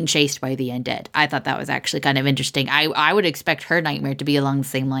 being chased by the undead. I thought that was actually kind of interesting. I would expect her nightmare to be along the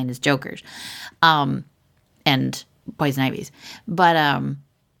same line as Joker's. And Poison Ivy's.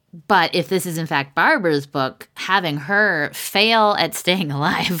 But if this is in fact Barbara's book, having her fail at staying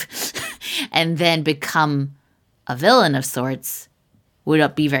alive and then become a villain of sorts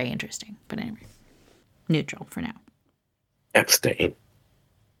would be very interesting. But anyway, neutral for now. Abstain.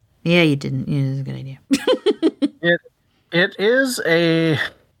 Yeah, you didn't. It was a good idea.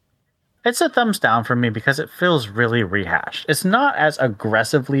 It's a thumbs down for me because it feels really rehashed. It's not as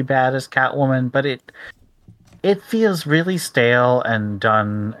aggressively bad as Catwoman, but it feels really stale and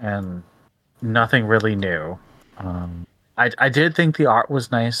done and nothing really new. I did think the art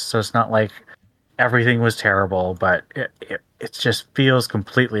was nice, so it's not like everything was terrible, but it just feels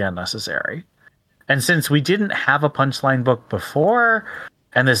completely unnecessary. And since we didn't have a Punchline book before,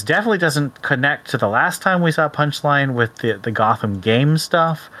 and this definitely doesn't connect to the last time we saw Punchline with the Gotham game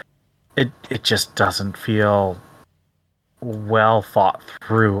stuff, it just doesn't feel well thought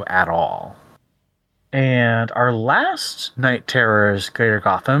through at all. And our last Night Terrors Greater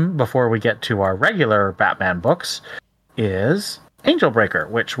Gotham, before we get to our regular Batman books, is Angel Breaker,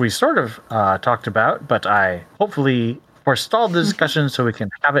 which we sort of talked about, but I hopefully forestalled the discussion so we can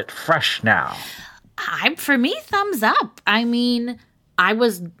have it fresh now. For me, thumbs up. I mean, I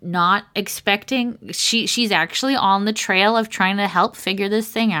was not expecting... She's actually on the trail of trying to help figure this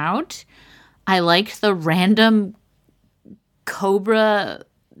thing out. I liked the random Cobra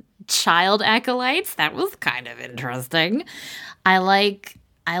child acolytes. That was kind of interesting. I like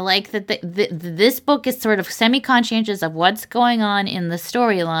that this book is sort of semi-conscientious of what's going on in the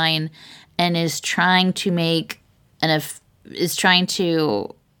storyline and is trying to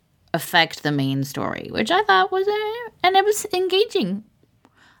affect the main story, which I thought was and it was engaging.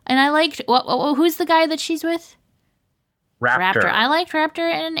 And I liked who's the guy that she's with? Raptor. I liked Raptor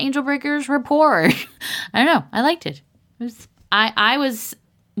and Angel Breaker's rapport. I don't know. I liked it. I was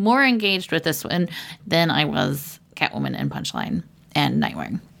more engaged with this one than I was Catwoman and Punchline and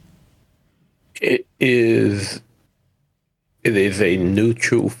Nightwing. It is a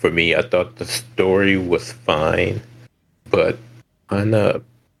neutral for me. I thought the story was fine, but kind of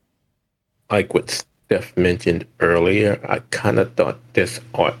like what Steph mentioned earlier, I kind of thought this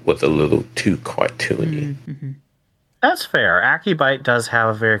art was a little too cartoony. Mm-hmm. That's fair. Akibite does have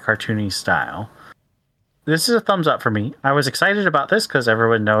a very cartoony style. This is a thumbs up for me. I was excited about this because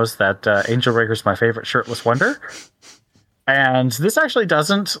everyone knows that Angel Breaker is my favorite shirtless wonder. And this actually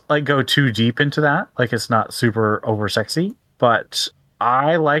doesn't go too deep into that. It's not super over sexy, but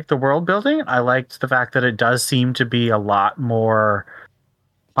I like the world building. I liked the fact that it does seem to be a lot more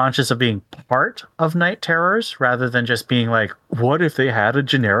conscious of being part of Night Terrors rather than just being what if they had a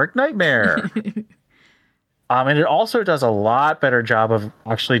generic nightmare? And it also does a lot better job of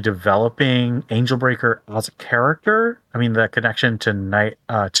actually developing Angel Breaker as a character. I mean, the connection to the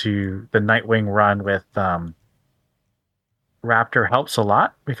Nightwing run with Raptor helps a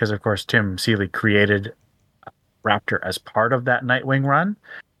lot because, of course, Tim Seeley created Raptor as part of that Nightwing run.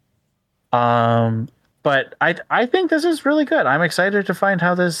 But I think this is really good. I'm excited to find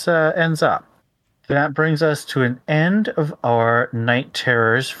how this ends up. That brings us to an end of our Night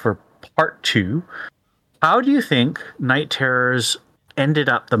Terrors for part 2. How do you think Night Terrors ended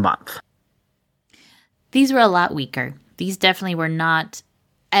up the month? These were a lot weaker. These definitely were not,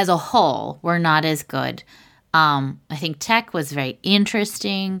 as a whole, were not as good. I think Tech was very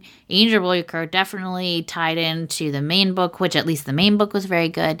interesting. Angel Breaker definitely tied into the main book, which at least the main book was very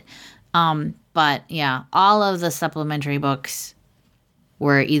good. But yeah, all of the supplementary books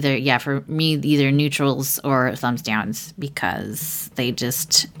were either, for me, either neutrals or thumbs downs because they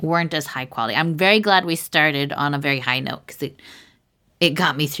just weren't as high quality. I'm very glad we started on a very high note because it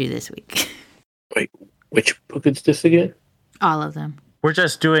got me through this week. Wait, which book is this again? All of them. We're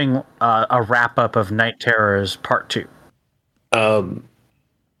just doing a wrap up of Night Terrors Part 2. Kind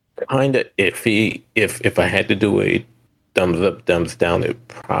of iffy. If I had to do a thumbs up, thumbs down, it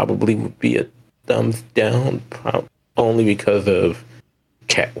probably would be a thumbs down, only because of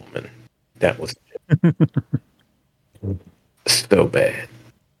Catwoman. That was so bad.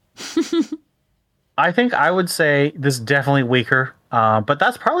 I think I would say this is definitely weaker, but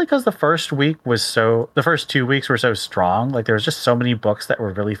that's probably because the first 2 weeks were so strong. Like there was just so many books that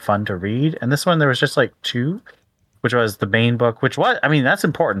were really fun to read, and this one there was just like 2, which was the main book. That's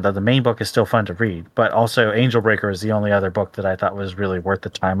important that the main book is still fun to read, but also Angel Breaker is the only other book that I thought was really worth the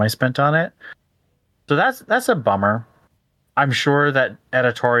time I spent on it. So that's a bummer. I'm sure that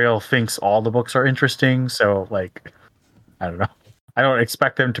editorial thinks all the books are interesting, so like I don't know. I don't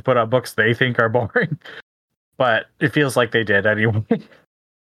expect them to put out books they think are boring, but it feels like they did anyway.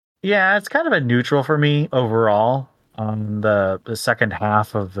 Yeah, it's kind of a neutral for me overall on the second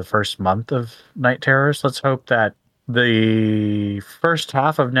half of the first month of Night Terrors. Let's hope that the first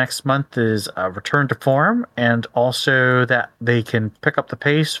half of next month is a return to form, and also that they can pick up the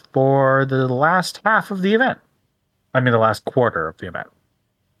pace for the last half of the event. I mean, the last quarter of the event.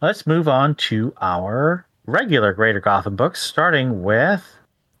 Let's move on to our regular Greater Gotham books, starting with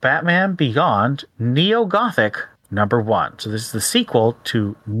Batman Beyond Neo-Gothic #1. So this is the sequel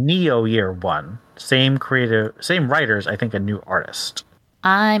to Neo Year 1. Same writers, I think a new artist.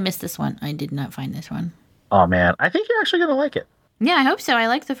 I missed this one. I did not find this one. Oh man, I think you're actually going to like it. Yeah, I hope so. I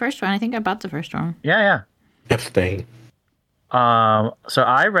liked the first one. I think I bought the first one. Yeah. Abstain. So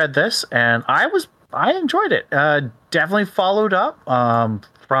I read this and I enjoyed it. Definitely followed up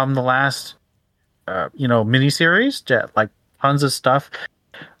from the last miniseries. Like tons of stuff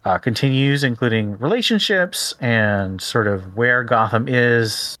continues, including relationships and sort of where Gotham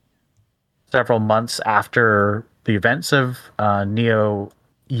is several months after the events of Neo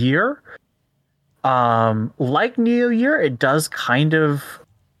Year. Like Neo Year, it does kind of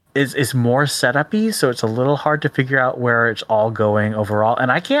is more setup-y, so it's a little hard to figure out where it's all going overall. And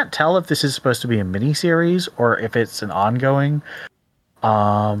I can't tell if this is supposed to be a miniseries or if it's an ongoing.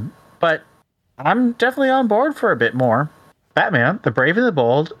 But I'm definitely on board for a bit more. Batman, The Brave and the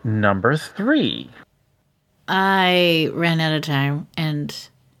Bold, #3. I ran out of time and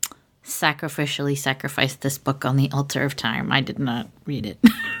sacrificially sacrificed this book on the altar of time. I did not read it.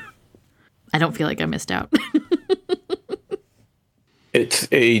 I don't feel like I missed out. It's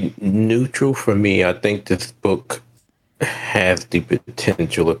a neutral for me. I think this book has the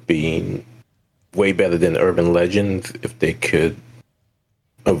potential of being way better than Urban Legends if they could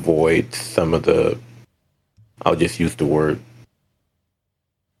avoid some of the, I'll just use the word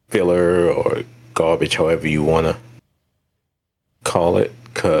filler or garbage, however you want to call it.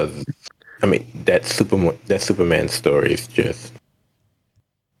 Because, I mean, that Superman story is just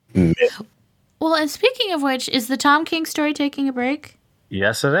meh. Well, and speaking of which, is the Tom King story taking a break?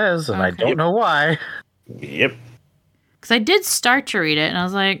 Yes, it is, and I don't know why. Yep. Because I did start to read it, and I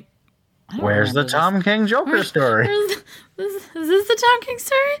was like, where's the Tom King Joker story? Is this the Tom King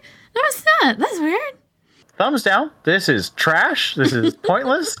story? No, it's not. That's weird. Thumbs down. This is trash. This is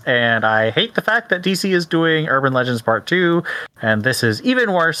pointless, and I hate the fact that DC is doing Urban Legends Part 2, and this is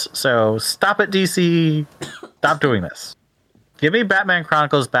even worse, so stop it, DC. Stop doing this. Give me Batman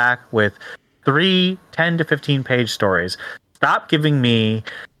Chronicles back with 3 10 to 15 page stories. Stop giving me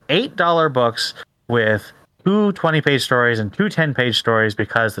 $8 books with 2 20-page stories and 2 10-page stories,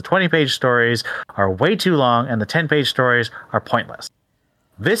 because the 20-page stories are way too long and the 10-page stories are pointless.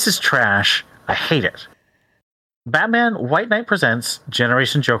 This is trash. I hate it. Batman White Knight Presents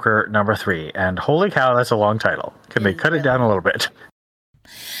Generation Joker #3. And holy cow, that's a long title. Can they cut it down a little bit?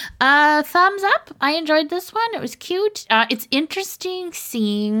 Thumbs up. I enjoyed this one. It was cute. It's interesting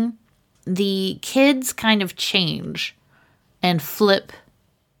seeing the kids kind of change and flip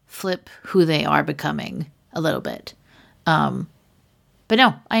who they are becoming a little bit. But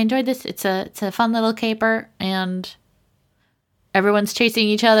no, I enjoyed this. It's a fun little caper, and everyone's chasing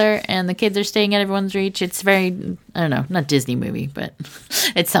each other, and the kids are staying at everyone's reach. It's very, I don't know, not Disney movie, but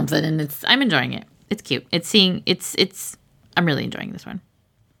it's something, and I'm enjoying it. It's cute. I'm really enjoying this one.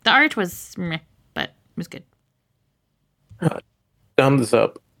 The art was meh, but it was good. Thumbs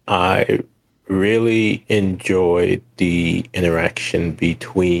up. I really enjoyed the interaction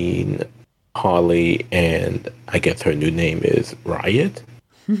between Harley and I guess her new name is Riot.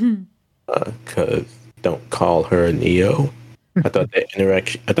 Because don't call her Neo. I thought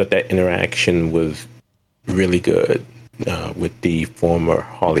that interaction was really good with the former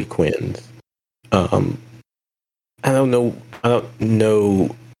Harley Quinns. I don't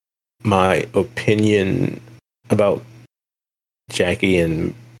know my opinion about Jackie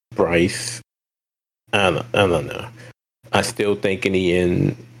and Bryce. I don't know. I still think in the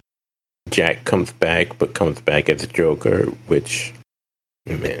end, Jack comes back, but comes back as a Joker, which,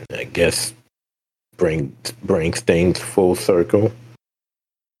 man, I guess brings things full circle.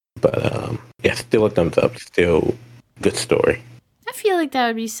 But yeah, still a thumbs up. Still good story. I feel like that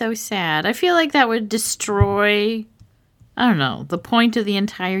would be so sad. I feel like that would destroy, I don't know, the point of the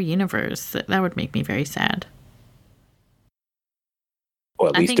entire universe. That would make me very sad.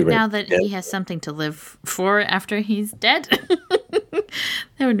 Well, I think now that he has something to live for after he's dead,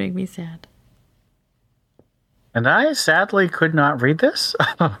 that would make me sad. And I sadly could not read this.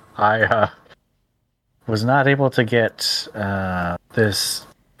 I was not able to get this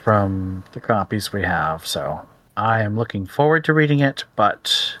from the copies we have, so I am looking forward to reading it,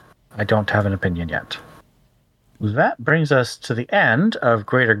 but I don't have an opinion yet. That brings us to the end of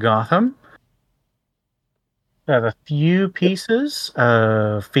Greater Gotham. We have a few pieces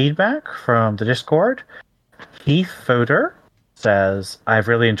of feedback from the Discord. Heath Fodor says, I've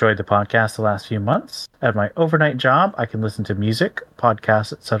really enjoyed the podcast the last few months. At my overnight job, I can listen to music,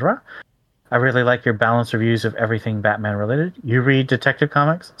 podcasts, etc. I really like your balanced reviews of everything Batman related. You read Detective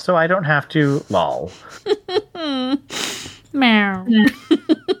Comics, so I don't have to lol. Meow.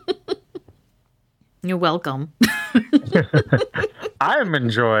 You're welcome. I'm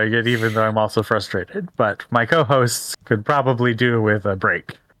enjoying it, even though I'm also frustrated, but my co-hosts could probably do with a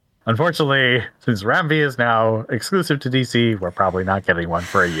break. Unfortunately, since Ramvi is now exclusive to DC, we're probably not getting one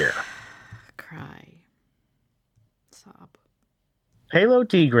for a year. Cry. Sob. Halo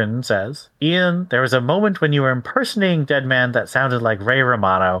Tigran says, Ian, there was a moment when you were impersonating Deadman that sounded like Ray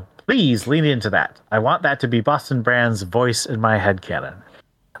Romano. Please lean into that. I want that to be Boston Brand's voice in my headcanon.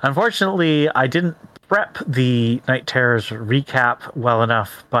 Unfortunately, I didn't prep the Night Terrors recap well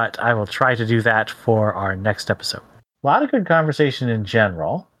enough, but I will try to do that for our next episode. A lot of good conversation in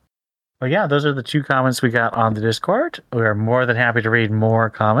general. But yeah, those are the 2 comments we got on the Discord. We are more than happy to read more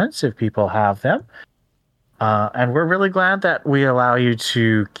comments if people have them. And we're really glad that we allow you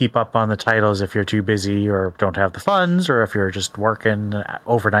to keep up on the titles if you're too busy or don't have the funds, or if you're just working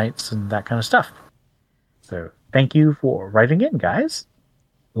overnights and that kind of stuff. So thank you for writing in, guys.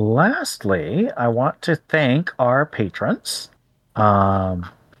 Lastly, I want to thank our patrons.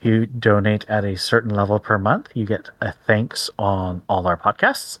 You donate at a certain level per month, you get a thanks on all our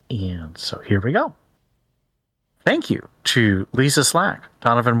podcasts. And so here we go. Thank you to Lisa Slack,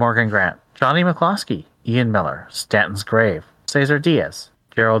 Donovan Morgan Grant, Johnny McCloskey, Ian Miller, Stanton's Grave, Cesar Diaz,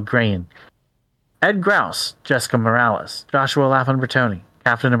 Gerald Green, Ed Grouse, Jessica Morales, Joshua Laffin-Bertoni,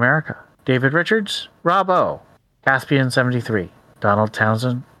 Captain America, David Richards, Rob O, Caspian73, Donald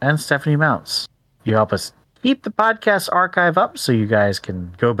Townsend, and Stephanie Mounts. You help us keep the podcast archive up so you guys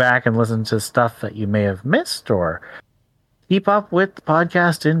can go back and listen to stuff that you may have missed or keep up with the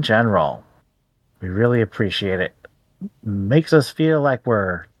podcast in general. We really appreciate it. Makes us feel like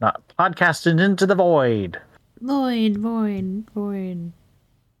we're not podcasting into the void. Void.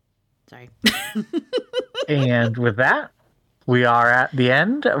 Sorry. And with that, we are at the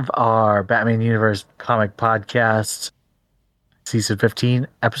end of our Batman Universe comic podcast, Season 15,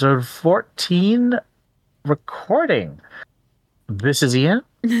 Episode 14 recording. This is Ian.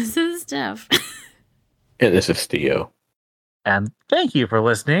 This is Steph. And this is Theo. And thank you for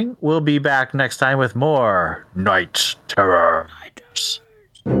listening. We'll be back next time with more Night Terror. Night Terror.